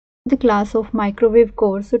The class of microwave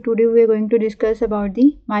course. So today we are going to discuss about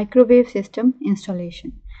the microwave system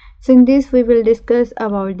installation. So in this we will discuss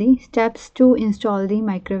about the steps to install the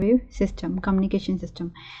microwave system, communication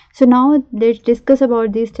system. So now let's discuss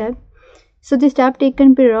about these steps. So the step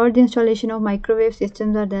taken prior the installation of microwave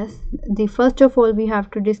systems are thus: the first of all we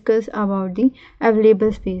have to discuss about the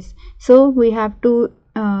available space. So we have to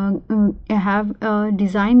have a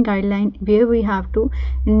design guideline where we have to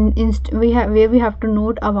where we have to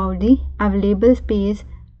note about the available space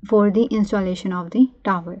for the installation of the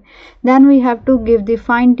tower. Then we have to give the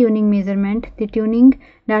fine tuning measurement, the tuning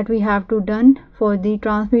that we have to done for the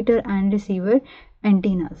transmitter and receiver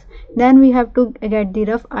antennas. Then we have to get the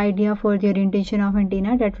rough idea for the orientation of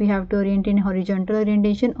antenna, that we have to orient in horizontal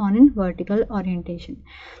orientation or in vertical orientation.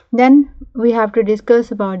 Then we have to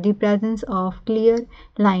discuss about the presence of clear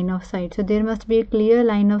line of sight. So there must be a clear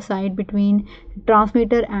line of sight between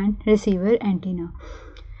transmitter and receiver antenna.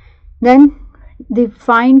 Then the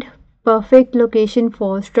find perfect location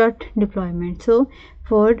for strut deployment. So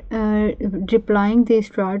for deploying the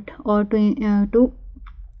strut or to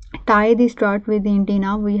tie the strut with the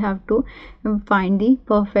antenna, we have to find the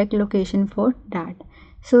perfect location for that.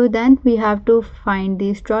 So then we have to find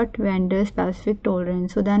the strut vendor specific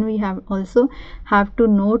tolerance. So then we have to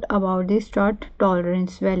note about the strut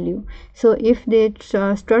tolerance value. So if the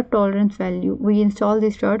strut tolerance value, we install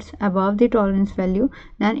the struts above the tolerance value,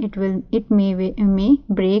 then it may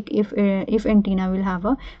break if antenna will have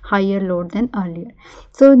a higher load than earlier.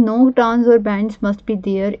 So no turns or bends must be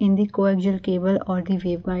there in the coaxial cable or the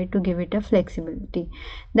waveguide to give it a flexibility.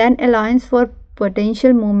 Then allowance for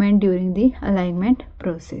potential movement during the alignment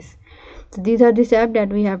process. So these are the steps that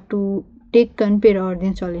we have to take prior the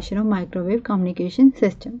installation of microwave communication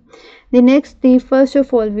system. The first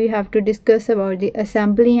of all we have to discuss about the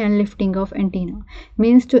assembly and lifting of antenna,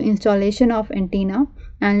 means to installation of antenna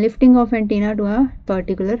and lifting of antenna to a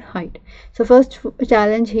particular height. So first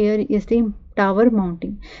challenge here is the tower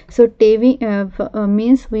mounting. So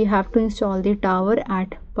means we have to install the tower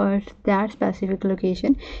at that specific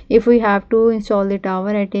location. If we have to install the tower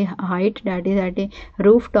at a height, that is at a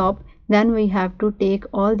rooftop, then we have to take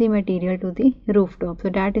all the material to the rooftop. So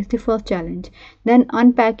that is the first challenge. Then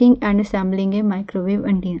unpacking and assembling a microwave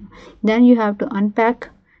antenna. Then you have to unpack,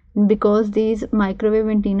 because these microwave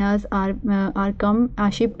antennas are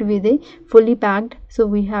shipped with a fully packed. So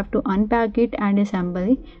we have to unpack it and assemble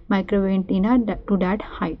a microwave antenna to that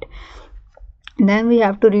height. Then we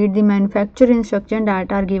have to read the manufacturer instruction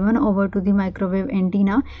that are given over to the microwave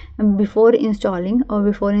antenna before installing or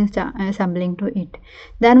before assembling to it.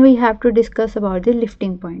 Then we have to discuss about the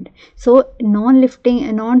lifting point. So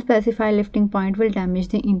non-specified lifting point will damage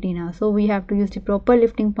the antenna. So we have to use the proper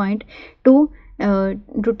lifting point to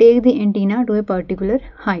take the antenna to a particular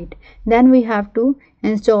height. Then we have to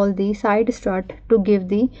install the side strut to give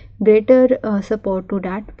the greater support to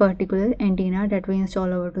that particular antenna that we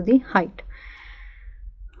install over to the height.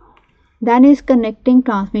 Then is connecting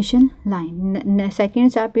transmission line. The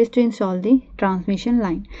second step is to install the transmission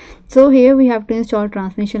line. So here we have to install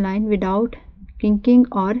transmission line without kinking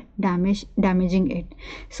or damaging it.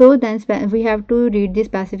 So then we have to read the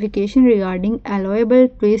specification regarding allowable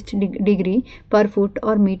twist degree per foot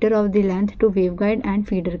or meter of the length to waveguide and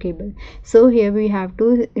feeder cable. So here we have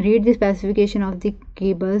to read the specification of the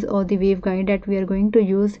cables or the waveguide that we are going to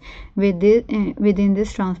use within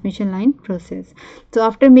this transmission line process. So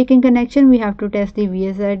after making connection, we have to test the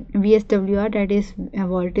VSWR, that is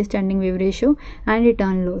voltage standing wave ratio, and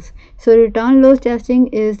return loss. So return loss testing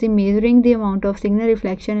is the measuring the amount of signal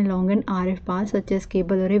reflection along an RF path such as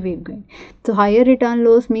cable or a waveguide. So higher return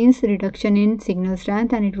loss means reduction in signal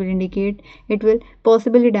strength, and it will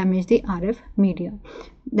possibly damage the RF media.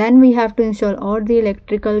 Then we have to install all the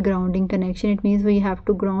electrical grounding connection. It means we have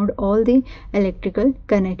to ground all the electrical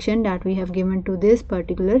connection that we have given to this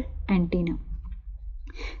particular antenna.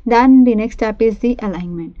 Then the next step is the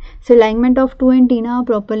alignment. So alignment of two antenna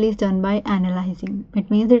properly is done by analyzing.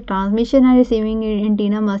 It means the transmission and receiving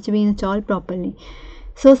antenna must be installed properly.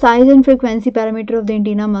 So size and frequency parameter of the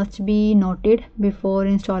antenna must be noted before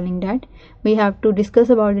installing that. We have to discuss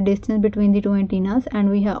about the distance between the two antennas, and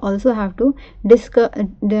we also have to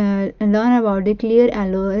learn about the clear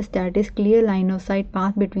LOS, that is clear line of sight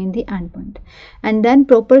path between the endpoint, and then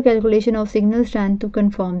proper calculation of signal strength to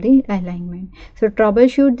confirm the alignment. So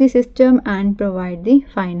troubleshoot the system and provide the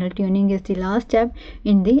final tuning is the last step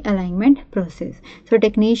in the alignment process. So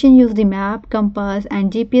technician use the map, compass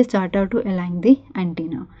and GPS data to align the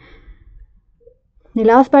antenna. The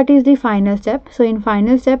last part is the final step. So in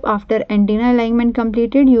final step, after antenna alignment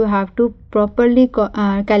completed, you have to properly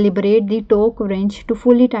calibrate the torque wrench to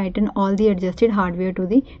fully tighten all the adjusted hardware to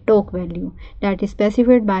the torque value that is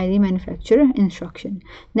specified by the manufacturer instruction.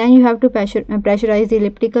 Then you have to pressurize the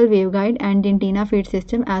elliptical waveguide and the antenna feed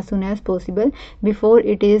system as soon as possible before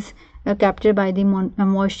it is captured by the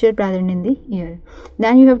moisture present in the air.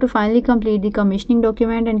 Then you have to finally complete the commissioning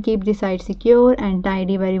document and keep the site secure and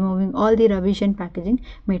tidy by removing all the rubbish and packaging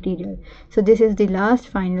material. So this is the last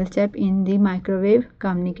final step in the microwave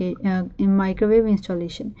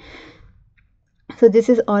installation. So this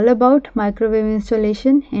is all about microwave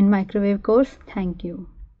installation in microwave course. Thank you.